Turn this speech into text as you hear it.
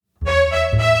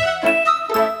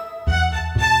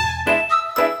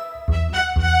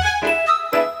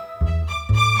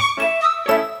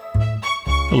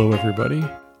everybody.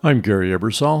 I'm Gary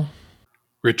Ebersol.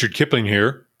 Richard Kipling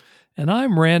here. And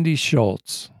I'm Randy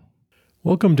Schultz.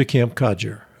 Welcome to Camp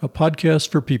Codger, a podcast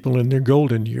for people in their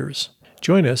golden years.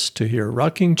 Join us to hear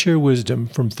rocking chair wisdom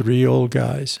from three old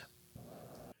guys.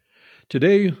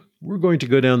 Today, we're going to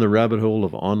go down the rabbit hole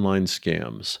of online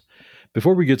scams.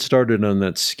 Before we get started on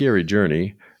that scary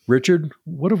journey, Richard,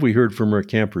 what have we heard from our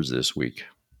campers this week?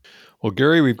 Well,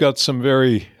 Gary, we've got some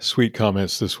very sweet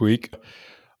comments this week.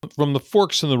 From the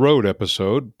Forks in the Road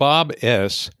episode, Bob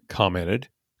S. commented,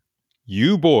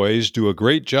 "You boys do a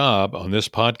great job on this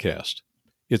podcast.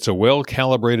 It's a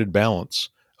well-calibrated balance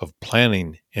of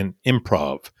planning and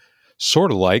improv,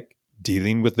 sort of like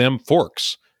dealing with them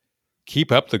forks.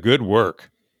 Keep up the good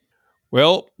work."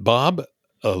 Well, Bob,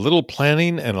 a little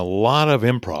planning and a lot of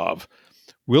improv.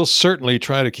 We'll certainly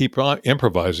try to keep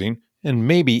improvising and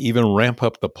maybe even ramp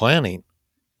up the planning.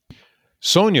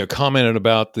 Sonia commented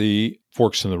about the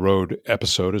Forks in the Road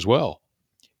episode as well.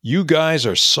 "You guys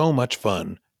are so much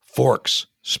fun. Forks,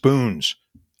 spoons,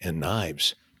 and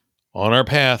knives. On our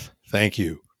path, thank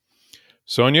you."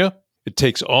 Sonia, it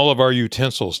takes all of our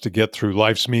utensils to get through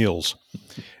life's meals,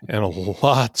 and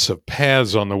lots of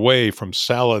paths on the way from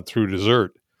salad through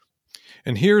dessert.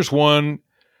 And here's one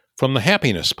from the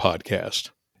Happiness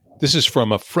Podcast. This is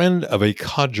from a friend of a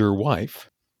codger wife.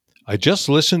 "I just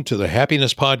listened to the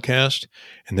Happiness Podcast,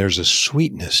 and there's a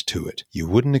sweetness to it you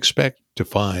wouldn't expect to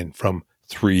find from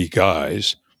three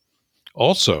guys.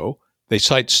 Also, they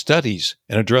cite studies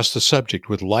and address the subject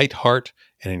with light heart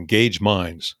and engaged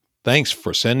minds. Thanks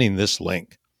for sending this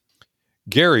link."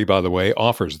 Gary, by the way,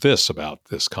 offers this about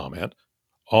this comment.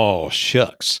 "Oh,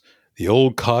 shucks, the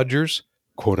old codgers,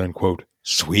 quote unquote,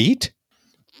 sweet?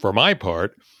 For my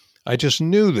part, I just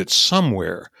knew that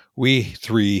somewhere we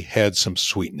three had some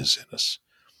sweetness in us.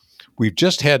 We've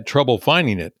just had trouble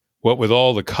finding it, what with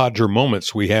all the codger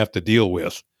moments we have to deal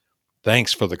with.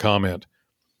 Thanks for the comment.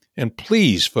 And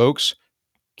please, folks,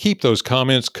 keep those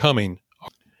comments coming."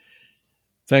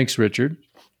 Thanks, Richard.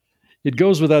 It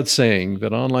goes without saying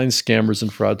that online scammers and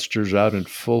fraudsters are out in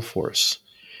full force.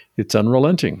 It's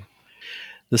unrelenting.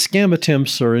 The scam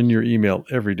attempts are in your email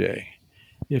every day.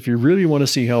 If you really want to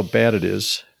see how bad it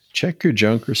is, check your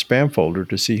junk or spam folder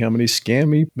to see how many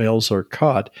scam emails are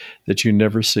caught that you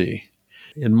never see.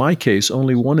 In my case,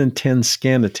 only 1 in 10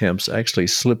 scan attempts actually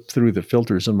slip through the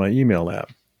filters in my email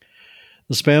app.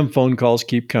 The spam phone calls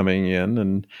keep coming in,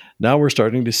 and now we're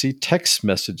starting to see text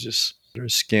messages that are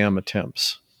scam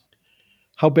attempts.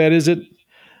 How bad is it?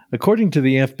 According to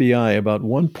the FBI, about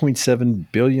 $1.7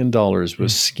 billion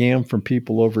was scammed from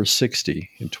people over 60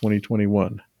 in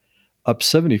 2021, up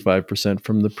 75%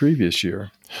 from the previous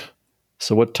year.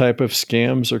 So what type of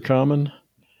scams are common?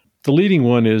 The leading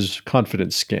one is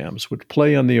confidence scams, which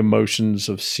play on the emotions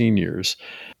of seniors,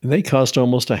 and they cost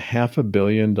almost $500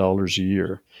 million a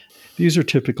year. These are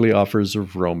typically offers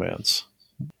of romance.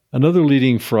 Another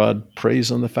leading fraud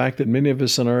preys on the fact that many of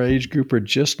us in our age group are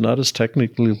just not as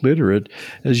technically literate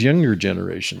as younger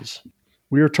generations.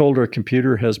 We are told our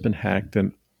computer has been hacked,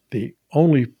 and the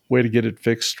only way to get it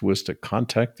fixed was to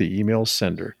contact the email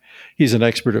sender. He's an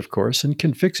expert, of course, and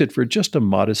can fix it for just a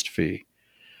modest fee.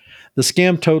 The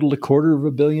scam totaled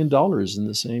 $250 million in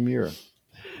the same year.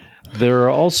 There are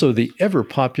also the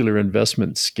ever-popular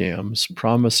investment scams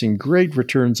promising great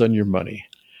returns on your money.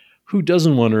 Who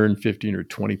doesn't want to earn 15 or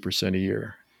 20% a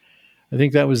year? I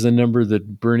think that was the number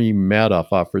that Bernie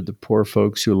Madoff offered the poor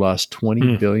folks who lost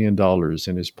 $20 billion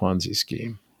in his Ponzi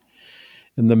scheme.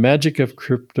 And the magic of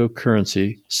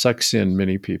cryptocurrency sucks in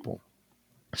many people.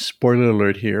 Spoiler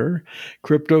alert here,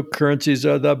 cryptocurrencies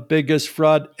are the biggest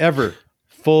fraud ever.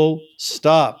 Full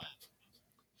stop.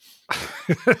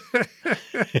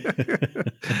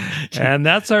 And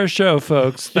that's our show,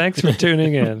 folks. Thanks for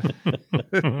tuning in.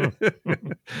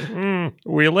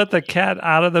 We let the cat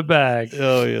out of the bag.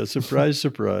 Oh, yeah. Surprise,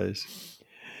 surprise.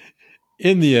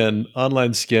 In the end,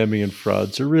 online scamming and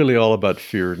frauds are really all about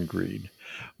fear and greed.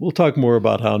 We'll talk more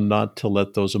about how not to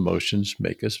let those emotions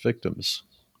make us victims.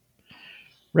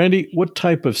 Randy, what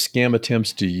type of scam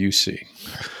attempts do you see?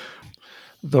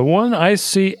 The one I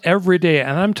see every day,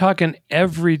 and I'm talking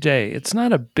every day, it's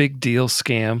not a big deal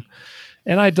scam,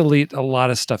 and I delete a lot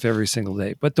of stuff every single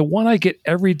day, but the one I get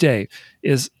every day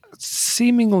is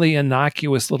seemingly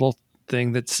innocuous little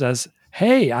thing that says,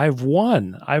 "Hey, I've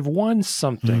won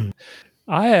something.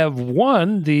 I have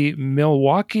won the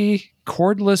Milwaukee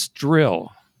cordless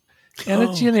drill." And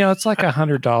it's, it's like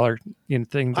 $100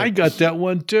 thing. I got that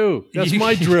one too. That's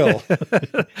my drill.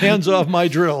 Hands off my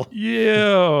drill.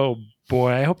 Yeah.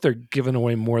 Boy, I hope they're giving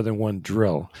away more than one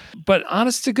drill. But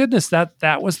honest to goodness,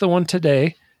 that was the one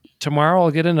today. tomorrow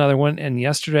I'll get another one. And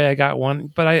yesterday I got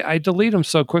one, but I delete them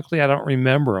so quickly I don't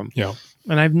remember them. Yeah.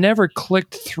 And I've never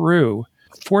clicked through.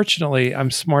 Fortunately,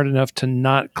 I'm smart enough to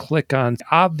not click on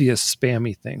obvious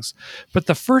spammy things. But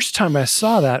the first time I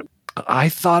saw that, I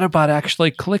thought about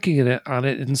actually clicking on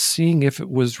it and seeing if it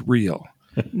was real.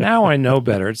 Now I know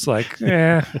better. It's like,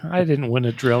 I didn't win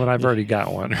a drill and I've already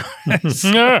got one.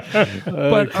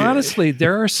 But honestly,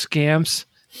 there are scams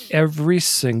every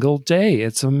single day.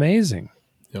 It's amazing.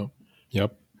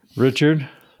 Yep. Richard?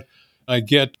 I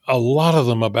get a lot of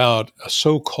them about a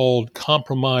so-called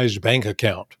compromised bank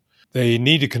account. They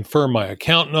need to confirm my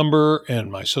account number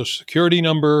and my social security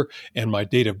number and my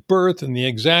date of birth and the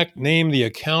exact name the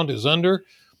account is under.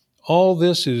 All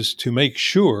this is to make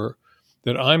sure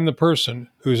that I'm the person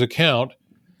whose account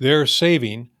they're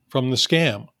saving from the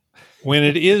scam when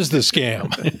it is the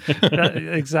scam.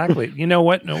 Exactly. You know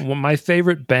what? My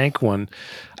favorite bank one,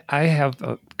 I have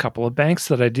a couple of banks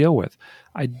that I deal with.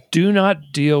 I do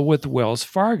not deal with Wells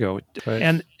Fargo. Right.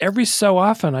 And every so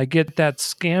often I get that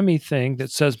scammy thing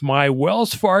that says my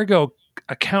Wells Fargo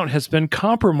account has been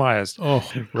compromised. Oh,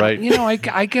 Right. You know,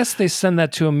 I guess they send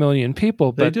that to a million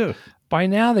people, They but do. by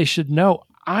now they should know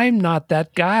I'm not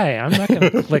that guy. I'm not going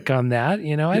to click on that.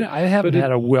 You know, I haven't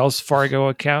had a Wells Fargo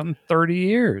account in 30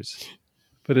 years.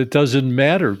 But it doesn't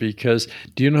matter because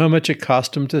do you know how much it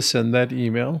cost them to send that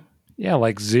email? Yeah,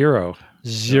 like zero.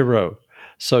 Zero.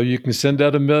 So you can send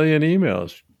out 1 million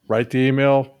emails, write the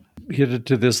email, hit it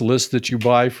to this list that you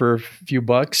buy for a few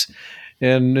bucks.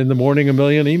 And in the morning, 1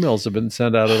 million emails have been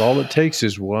sent out. And all it takes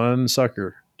is one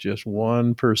sucker, just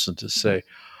one person to say,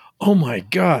 oh my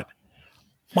God,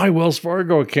 my Wells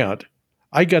Fargo account.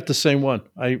 I got the same one.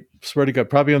 I swear to God,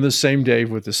 probably on the same day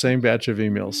with the same batch of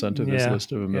emails sent to this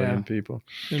list of 1 million people.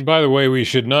 and by the way, we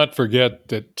should not forget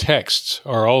that texts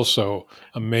are also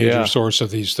a major source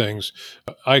of these things.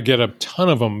 I get a ton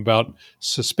of them about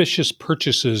suspicious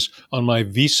purchases on my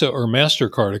Visa or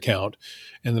MasterCard account,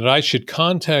 and that I should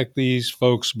contact these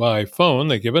folks by phone.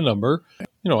 They give a number.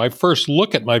 You know, I first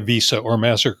look at my Visa or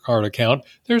MasterCard account.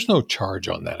 There's no charge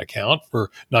on that account for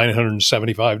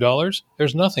 $975.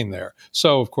 There's nothing there.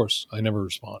 So, of course, I never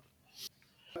respond.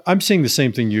 I'm seeing the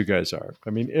same thing you guys are.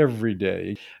 I mean, every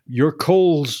day, your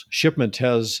Kohl's shipment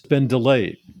has been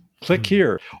delayed. Click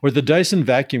here. Or the Dyson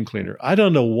vacuum cleaner. I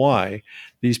don't know why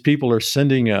these people are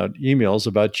sending out emails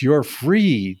about your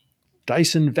free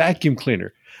Dyson vacuum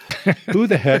cleaner. Who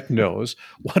the heck knows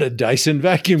what a Dyson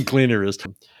vacuum cleaner is?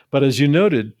 But as you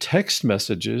noted, text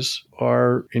messages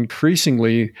are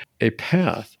increasingly a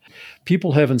path.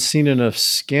 People haven't seen enough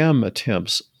scam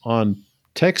attempts on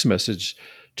text message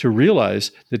to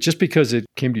realize that just because it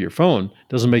came to your phone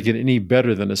doesn't make it any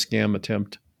better than a scam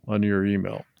attempt on your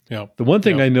email. Yeah. The one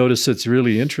thing I noticed that's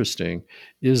really interesting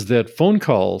is that phone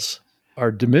calls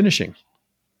are diminishing.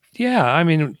 Yeah, I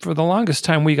mean, for the longest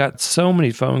time, we got so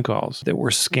many phone calls that were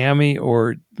scammy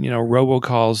or,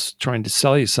 robocalls trying to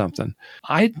sell you something.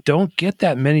 I don't get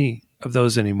that many of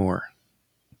those anymore.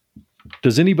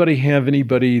 Does anybody have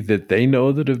anybody that they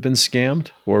know that have been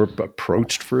scammed or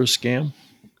approached for a scam?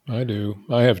 I do.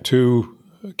 I have two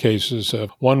cases.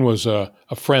 One was a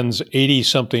friend's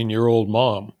 80-something-year-old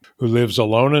mom who lives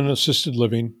alone in assisted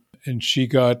living, and she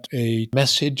got a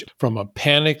message from a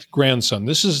panicked grandson.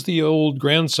 This is the old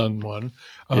grandson one,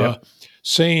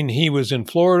 saying he was in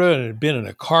Florida and had been in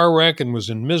a car wreck and was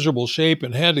in miserable shape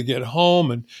and had to get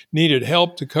home and needed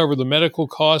help to cover the medical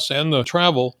costs and the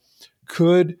travel.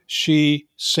 Could she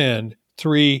send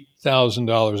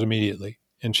 $3,000 immediately?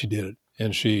 And she did it.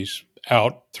 And she's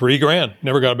out $3,000,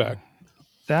 never got it back.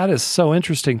 That is so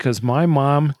interesting because my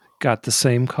mom got the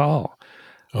same call.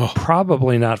 Oh.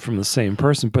 Probably not from the same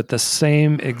person, but the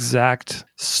same exact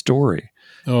story.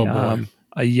 Oh, boy.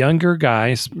 A younger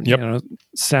guy,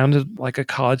 sounded like a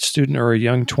college student or a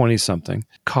young 20-something,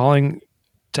 calling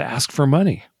to ask for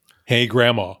money. Hey,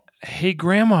 Grandma. Hey,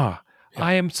 Grandma.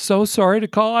 I am so sorry to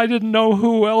call. I didn't know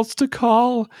who else to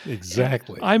call.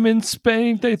 Exactly. I'm in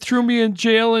Spain. They threw me in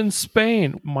jail in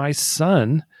Spain. My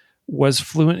son was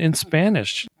fluent in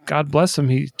Spanish. God bless him.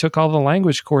 He took all the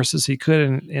language courses he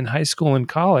could in high school and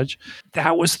college.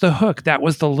 That was the hook. That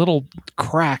was the little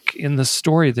crack in the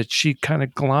story that she kind of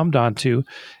glommed onto.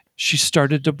 She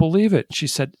started to believe it. She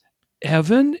said,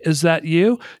 Evan, is that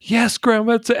you? Yes,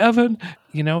 Grandma, it's Evan.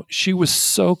 She was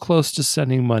so close to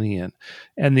sending money in.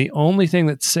 And the only thing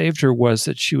that saved her was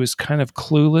that she was kind of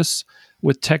clueless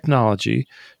with technology.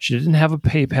 She didn't have a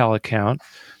PayPal account.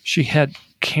 She had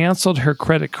canceled her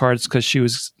credit cards because she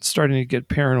was starting to get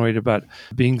paranoid about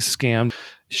being scammed.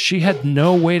 She had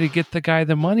no way to get the guy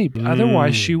the money.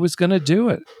 Otherwise, she was going to do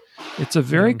it. It's a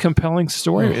very compelling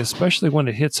story, especially when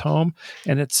it hits home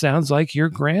and it sounds like your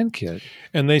grandkid.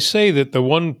 And they say that the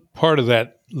one part of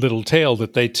that little tale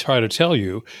that they try to tell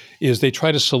you is they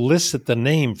try to solicit the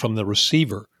name from the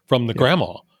receiver, from the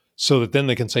grandma, so that then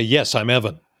they can say, yes, I'm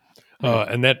Evan.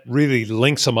 And that really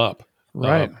links them up.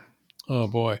 Right. Oh,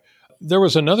 boy. There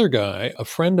was another guy, a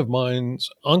friend of mine's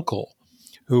uncle,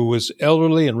 who was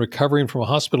elderly and recovering from a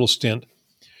hospital stint.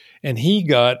 And he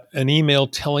got an email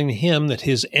telling him that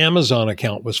his Amazon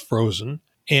account was frozen.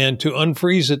 And to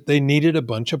unfreeze it, they needed a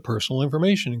bunch of personal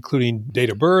information, including date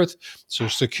of birth, Social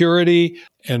Security,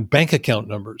 and bank account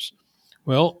numbers.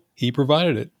 Well, he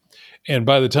provided it. And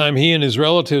by the time he and his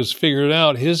relatives figured it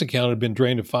out, his account had been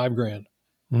drained of $5,000.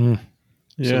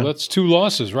 Yeah. So that's 2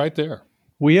 losses right there.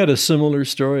 We had a similar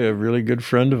story. A really good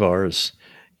friend of ours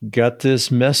got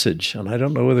this message, and I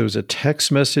don't know whether it was a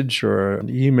text message or an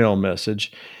email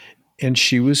message, and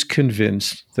she was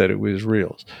convinced that it was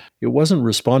real. It wasn't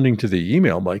responding to the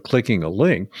email by clicking a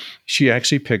link. She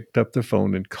actually picked up the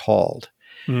phone and called.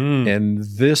 And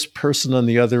this person on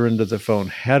the other end of the phone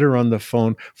had her on the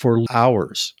phone for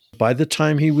hours. By the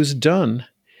time he was done,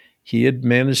 he had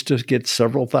managed to get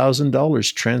several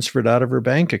 $1,000s transferred out of her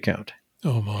bank account.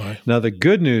 Oh, my. Now, the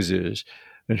good news is,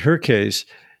 in her case,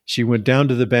 she went down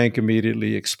to the bank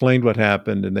immediately, explained what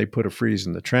happened, and they put a freeze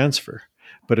in the transfer.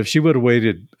 But if she would have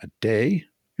waited a day,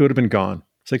 it would have been gone.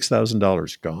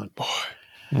 $6,000 gone.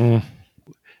 Boy.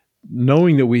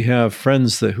 Knowing that we have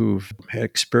friends who've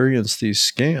experienced these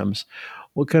scams,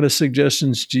 what kind of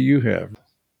suggestions do you have?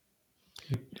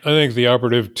 I think the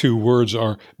operative 2 words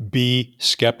are be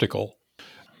skeptical.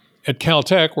 At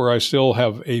Caltech, where I still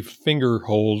have a finger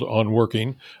hold on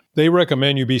working, they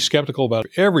recommend you be skeptical about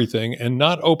everything and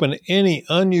not open any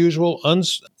unusual,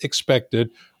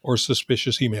 unexpected, or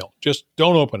suspicious email. Just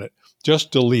don't open it.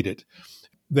 Just delete it.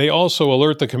 They also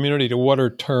alert the community to what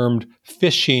are termed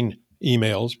phishing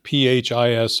emails,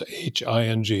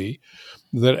 phishing,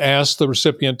 that ask the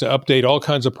recipient to update all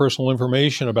kinds of personal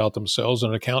information about themselves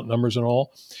and account numbers and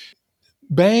all.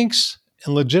 Banks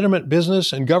and legitimate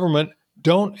business and government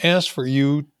don't ask for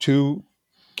you to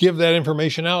give that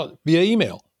information out via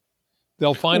email.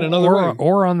 They'll find another way.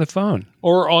 Or on the phone.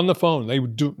 Or on the phone.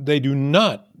 They do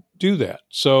not do that.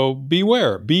 So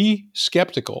beware. Be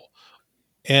skeptical.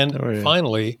 And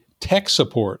finally, tech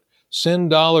support. Send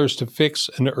dollars to fix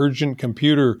an urgent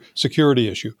computer security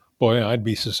issue. Boy, I'd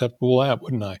be susceptible to that,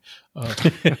 wouldn't I?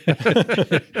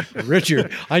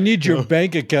 Richard, I need your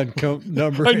bank account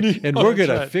number, and we're going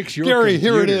to fix your Gary,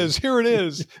 computer. here it is. Here it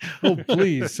is. Oh,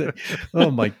 please.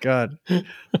 Oh, my God.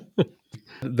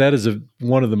 That is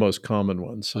one of the most common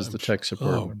ones, is the tech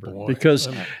support number. Boy. Because,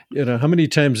 how many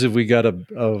times have we got a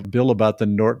bill about the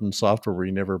Norton software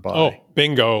we never buy? Oh,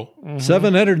 bingo.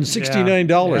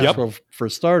 $769 for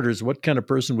starters. What kind of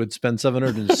person would spend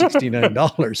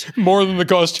 $769? More than the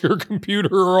cost of your computer,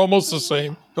 or almost the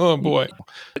same. Oh, boy.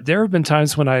 There have been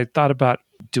times when I thought about,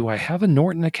 do I have a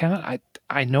Norton account?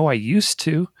 I know I used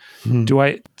to. Do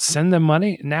I send them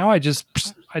money? Now I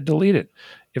delete it.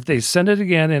 If they send it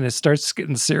again and it starts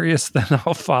getting serious, then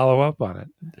I'll follow up on it.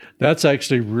 That's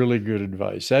actually really good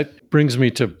advice. That brings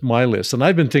me to my list. And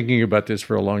I've been thinking about this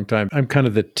for a long time. I'm kind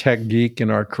of the tech geek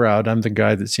in our crowd. I'm the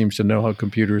guy that seems to know how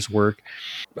computers work.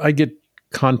 I get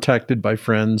contacted by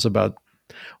friends about,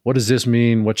 what does this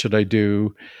mean? What should I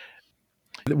do?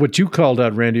 What you called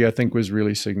out, Randy, I think was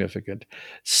really significant.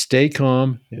 Stay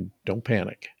calm and don't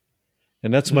panic.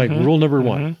 And that's my rule number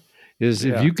one. Is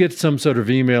if you get some sort of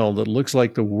email that looks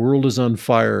like the world is on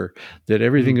fire, that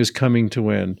everything is coming to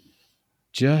end,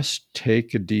 just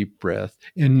take a deep breath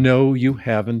and know you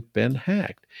haven't been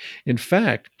hacked. In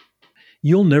fact,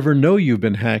 you'll never know you've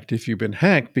been hacked if you've been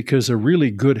hacked, because a really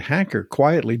good hacker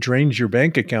quietly drains your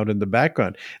bank account in the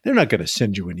background. They're not going to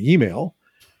send you an email.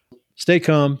 Stay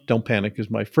calm, don't panic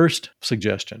is my first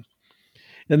suggestion.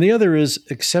 And the other is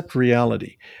accept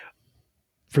reality.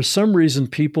 For some reason,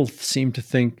 people seem to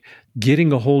think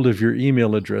getting a hold of your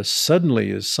email address suddenly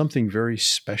is something very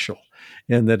special,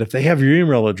 and that if they have your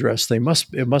email address, it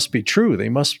must be true. They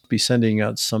must be sending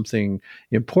out something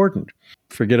important.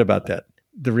 Forget about that.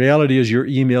 The reality is your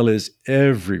email is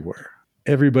everywhere.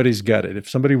 Everybody's got it. If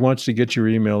somebody wants to get your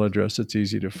email address, it's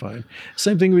easy to find.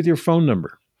 Same thing with your phone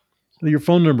number. Your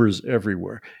phone number is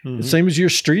everywhere. Same as your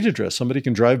street address. Somebody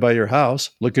can drive by your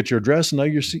house, look at your address, and now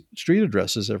your street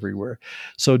address is everywhere.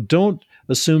 So don't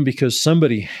assume because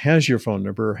somebody has your phone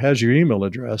number or has your email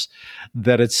address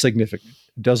that it's significant.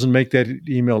 It doesn't make that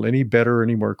email any better or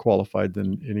any more qualified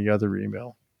than any other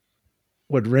email.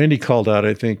 What Randy called out,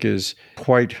 I think, is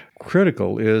quite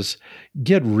critical, is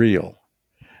get real.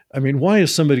 I mean, why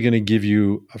is somebody going to give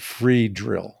you a free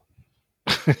drill?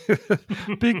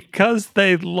 Because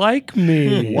they like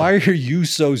me. Why are you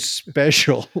so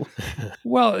special?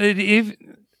 Well, it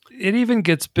even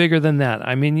gets bigger than that.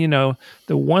 I mean,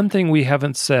 the one thing we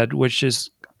haven't said, which is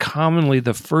commonly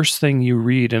the first thing you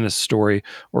read in a story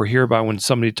or hear about when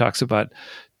somebody talks about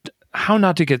how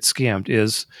not to get scammed,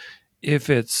 is if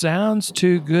it sounds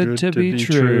too good to be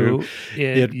true,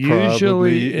 it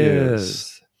usually is.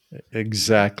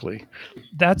 Exactly.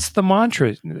 That's the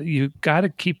mantra. You got to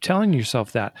keep telling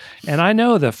yourself that. And I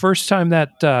know the first time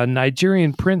that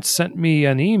Nigerian prince sent me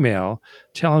an email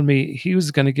telling me he was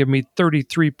going to give me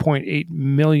 $33.8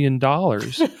 million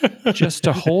just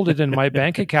to hold it in my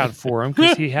bank account for him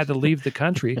because he had to leave the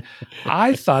country,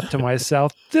 I thought to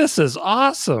myself, this is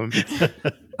awesome.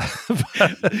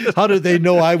 How did they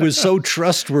know I was so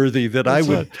trustworthy that I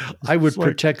would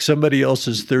protect somebody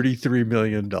else's $33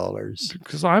 million?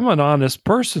 Because I'm an honest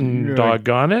person,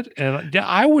 doggone it. And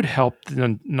I would help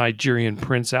the Nigerian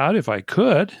prince out if I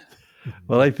could.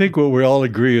 Well, I think what we all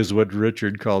agree is what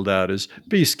Richard called out is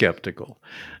be skeptical.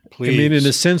 Please. I mean, in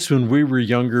a sense, when we were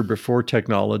younger, before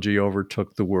technology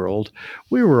overtook the world,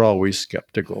 we were always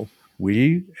skeptical.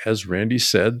 We, as Randy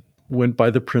said, went by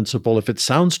the principle, if it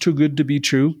sounds too good to be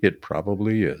true, it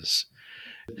probably is.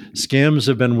 Scams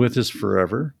have been with us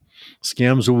forever.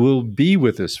 Scams will be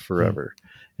with us forever.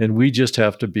 And we just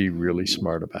have to be really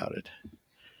smart about it.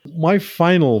 My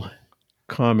final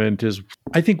comment is,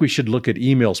 I think we should look at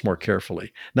emails more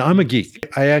carefully. Now, I'm a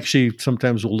geek. I actually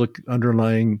sometimes will look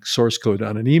underlying source code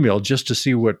on an email just to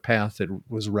see what path it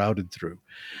was routed through.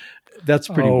 That's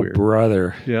pretty weird. Oh,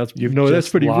 brother. Yeah, that's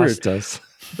pretty weird. Us.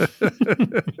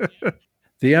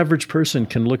 The average person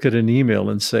can look at an email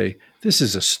and say, this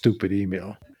is a stupid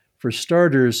email. For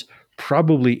starters,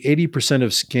 probably 80%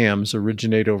 of scams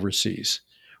originate overseas,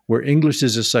 where English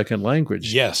is a second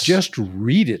language. Yes. Just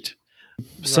read it.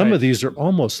 Some of these are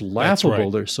almost laughable.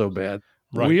 right. They're so bad.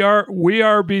 Right. We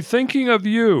are bethinking of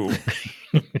you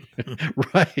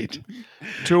Right.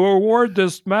 to award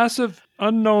this massive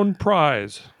unknown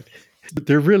prize.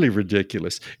 They're really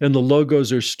ridiculous. And the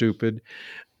logos are stupid.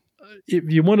 If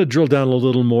you want to drill down a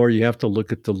little more, you have to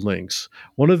look at the links.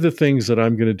 One of the things that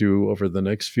I'm going to do over the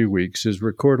next few weeks is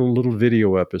record a little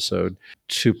video episode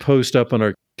to post up on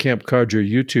our Camp Codger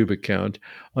YouTube account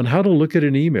on how to look at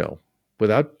an email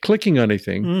without clicking on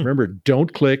anything. Remember,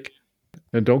 don't click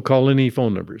and don't call any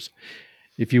phone numbers.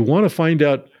 If you want to find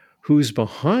out who's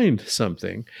behind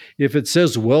something, if it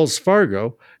says Wells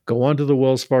Fargo, go onto the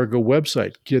Wells Fargo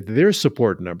website, get their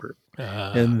support number,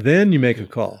 and then you make a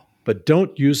call. But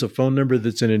don't use a phone number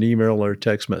that's in an email or a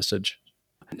text message.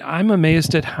 I'm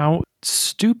amazed at how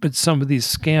stupid some of these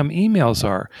scam emails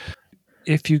are.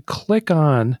 If you click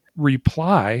on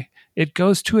reply, it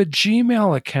goes to a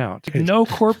Gmail account. No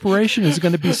corporation is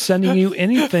going to be sending you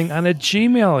anything on a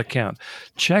Gmail account.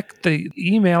 Check the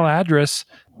email address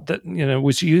that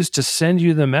was used to send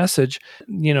you the message.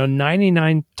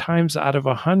 99 times out of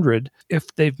 100,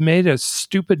 if they've made a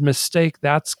stupid mistake,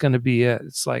 that's going to be it.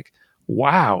 It's like,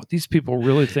 wow, these people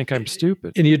really think I'm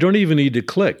stupid. And you don't even need to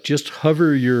click. Just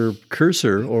hover your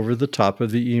cursor over the top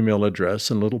of the email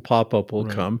address and a little pop-up will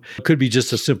come. It could be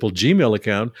just a simple Gmail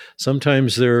account.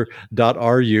 Sometimes they're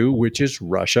 .ru, which is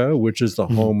Russia, which is the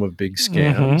home of big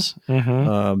scams.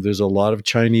 There's a lot of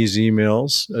Chinese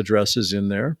emails addresses in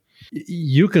there.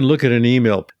 You can look at an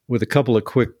email with a couple of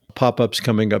quick pop-ups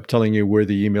coming up telling you where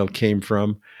the email came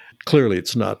from. Clearly,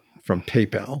 it's not from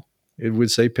PayPal. It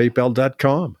would say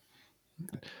paypal.com.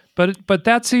 But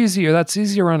that's easier. That's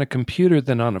easier on a computer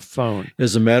than on a phone.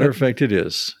 As a matter of fact, it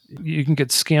is. You can get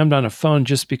scammed on a phone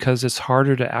just because it's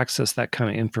harder to access that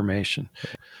kind of information.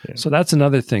 Yeah. So that's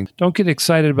another thing. Don't get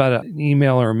excited about an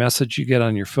email or a message you get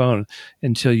on your phone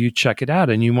until you check it out,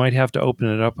 and you might have to open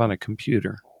it up on a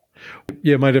computer.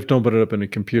 Yeah, you might have to open it up on a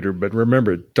computer, but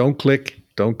remember, don't click,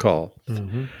 don't call.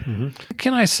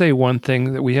 Can I say one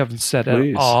thing that we haven't said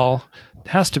Please. at all? It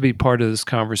has to be part of this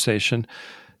conversation.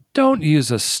 Don't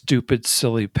use a stupid,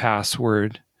 silly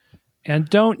password, and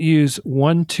don't use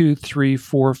 1, 2, 3,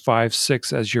 4, 5,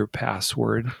 6 as your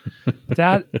password.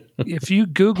 That, if you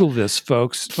Google this,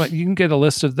 folks, you can get a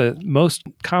list of the most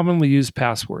commonly used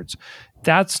passwords.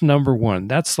 That's number one.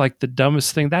 That's like the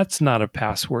dumbest thing. That's not a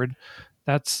password.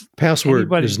 That's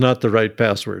password is not the right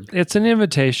password. It's an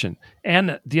invitation.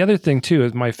 And the other thing too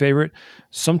is my favorite.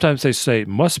 Sometimes they say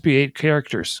must be 8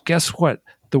 characters. Guess what?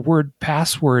 The word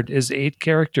password is 8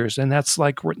 characters, and that's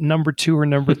like number 2 or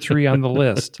number 3 on the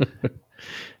list.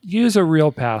 Use a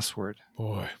real password.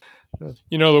 Boy.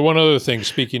 The one other thing,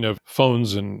 speaking of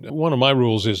phones, and one of my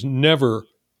rules is never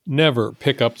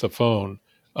pick up the phone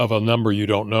of a number you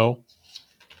don't know.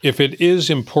 If it is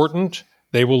important,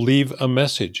 they will leave a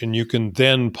message, and you can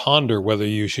then ponder whether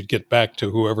you should get back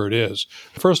to whoever it is.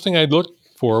 The first thing I'd look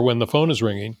for when the phone is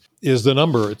ringing is the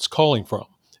number it's calling from.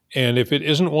 And if it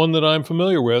isn't one that I'm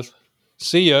familiar with,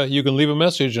 see ya, you can leave a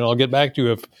message and I'll get back to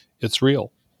you if it's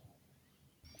real.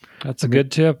 That's a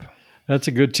good tip. That's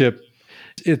a good tip.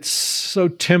 It's so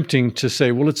tempting to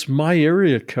say, well, it's my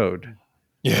area code.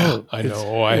 Yeah, I know.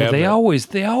 Oh, I have They that. always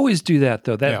do that,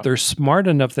 though. Yeah. They're smart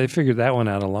enough. They figured that one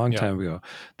out a long time ago.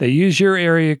 They use your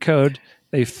area code.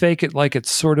 They fake it like it's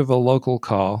sort of a local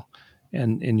call,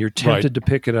 and you're tempted to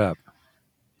pick it up.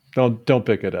 Don't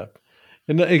pick it up.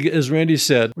 And as Randy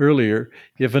said earlier,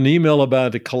 if an email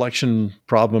about a collection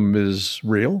problem is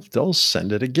real, they'll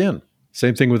send it again.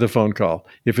 Same thing with a phone call.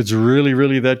 If it's really,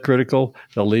 really that critical,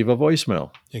 they'll leave a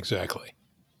voicemail. Exactly.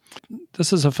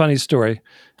 This is a funny story.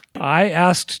 I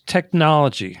asked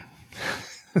technology.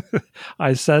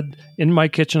 I said, in my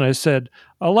kitchen, I said,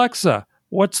 Alexa,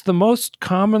 what's the most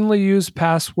commonly used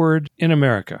password in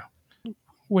America?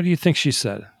 What do you think she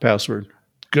said? Password.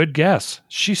 Good guess.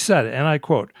 She said, and I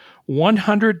quote,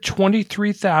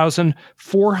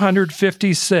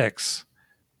 123,456.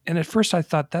 And at first I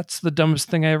thought that's the dumbest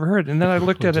thing I ever heard. And then I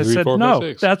looked at it and said,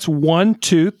 no, that's 1,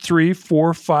 2, 3,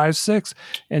 4, 5, 6.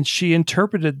 And she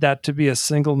interpreted that to be a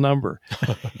single number.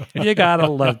 You got to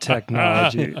love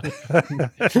technology.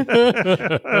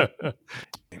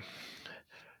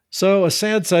 So a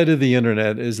sad side of the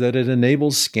internet is that it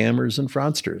enables scammers and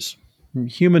fraudsters.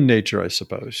 Human nature, I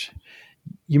suppose.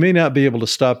 You may not be able to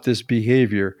stop this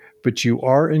behavior, but you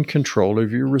are in control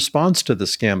of your response to the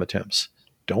scam attempts.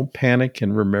 Don't panic,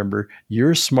 and remember,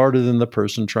 you're smarter than the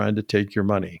person trying to take your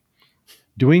money.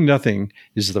 Doing nothing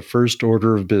is the first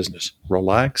order of business.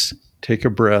 Relax, take a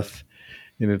breath,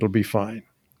 and it'll be fine.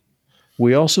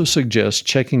 We also suggest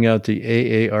checking out the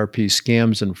AARP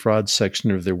Scams and Frauds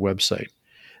section of their website.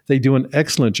 They do an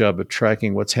excellent job of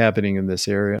tracking what's happening in this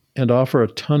area and offer a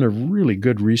ton of really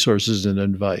good resources and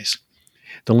advice.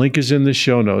 The link is in the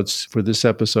show notes for this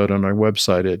episode on our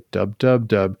website at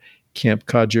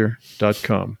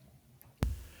www.campcodger.com.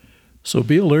 So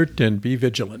be alert and be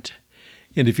vigilant.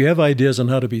 And if you have ideas on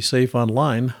how to be safe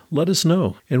online, let us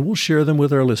know, and we'll share them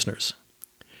with our listeners.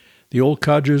 The Old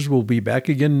Codgers will be back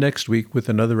again next week with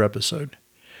another episode.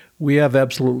 We have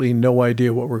absolutely no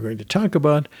idea what we're going to talk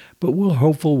about, but we're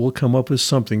hopeful we'll come up with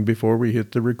something before we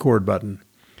hit the record button.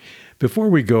 Before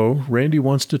we go, Randy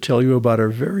wants to tell you about our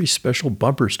very special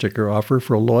bumper sticker offer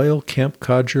for loyal Camp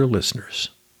Codger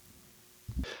listeners.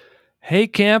 Hey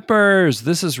campers,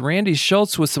 this is Randy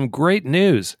Schultz with some great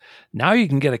news. Now you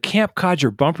can get a Camp Codger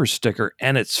bumper sticker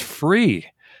and it's free.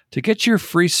 To get your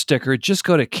free sticker, just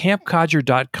go to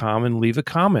campcodger.com and leave a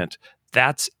comment.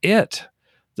 That's it.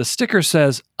 The sticker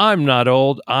says, I'm not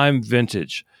old, I'm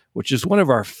vintage, which is one of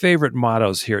our favorite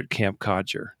mottos here at Camp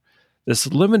Codger. This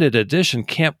limited edition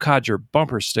Camp Codger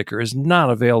bumper sticker is not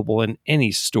available in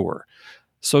any store.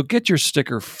 So get your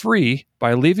sticker free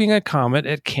by leaving a comment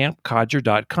at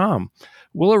campcodger.com.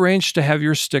 We'll arrange to have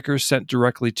your sticker sent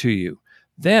directly to you.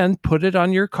 Then put it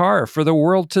on your car for the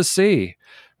world to see.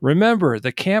 Remember,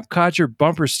 the Camp Codger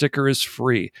bumper sticker is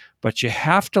free, but you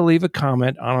have to leave a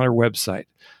comment on our website.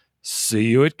 See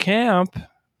you at camp.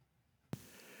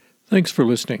 Thanks for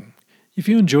listening. If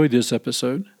you enjoyed this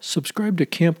episode, subscribe to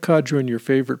Camp Codger in your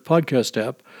favorite podcast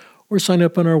app or sign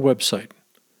up on our website.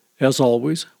 As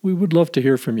always, we would love to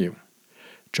hear from you.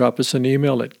 Drop us an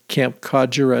email at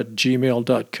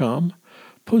campcodger@gmail.com,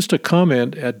 post a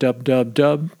comment at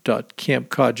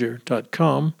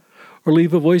www.campcodger.com, or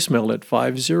leave a voicemail at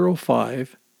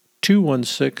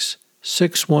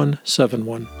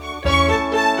 505-216-6171.